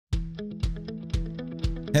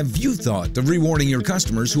Have you thought of rewarding your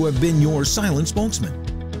customers who have been your silent spokesman?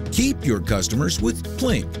 Keep your customers with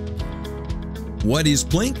Plinq. What is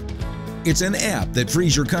Plinq? It's an app that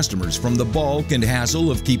frees your customers from the bulk and hassle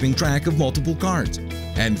of keeping track of multiple cards.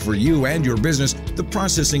 And for you and your business, the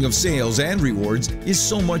processing of sales and rewards is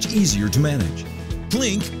so much easier to manage.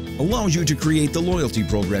 Plinq allows you to create the loyalty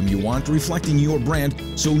program you want, reflecting your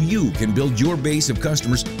brand, so you can build your base of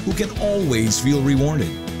customers who can always feel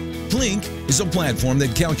rewarded. Plinq is a platform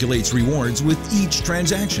that calculates rewards with each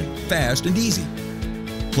transaction, fast and easy.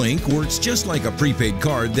 Plinq works just like a prepaid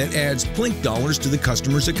card that adds Plinq dollars to the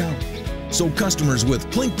customer's account. So customers with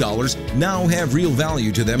Plinq dollars now have real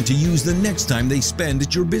value to them to use the next time they spend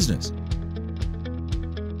at your business.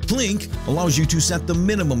 Plinq allows you to set the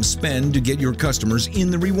minimum spend to get your customers in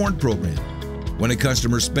the reward program. When a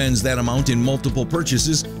customer spends that amount in multiple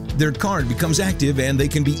purchases, their card becomes active and they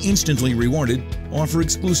can be instantly rewarded, offer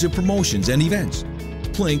exclusive promotions and events.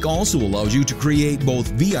 Plinq also allows you to create both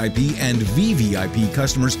VIP and VVIP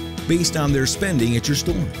customers based on their spending at your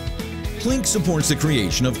store. Plinq supports the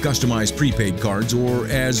creation of customized prepaid cards or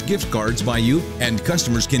as gift cards by you, and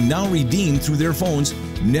customers can now redeem through their phones,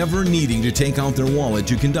 never needing to take out their wallet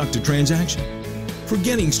to conduct a transaction. For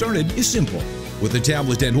getting started is simple. With a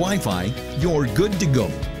tablet and Wi-Fi, you're good to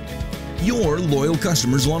go. Your loyal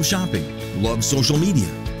customers love shopping, love social media.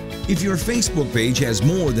 If your Facebook page has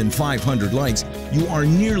more than 500 likes, you are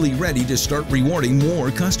nearly ready to start rewarding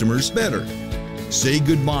more customers better. Say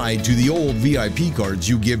goodbye to the old VIP cards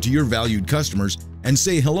you give to your valued customers and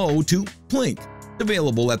say hello to Plinq,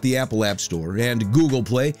 available at the Apple App Store and Google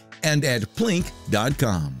Play and at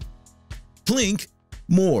Plinq.com. Plinq,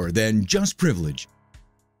 more than just privilege.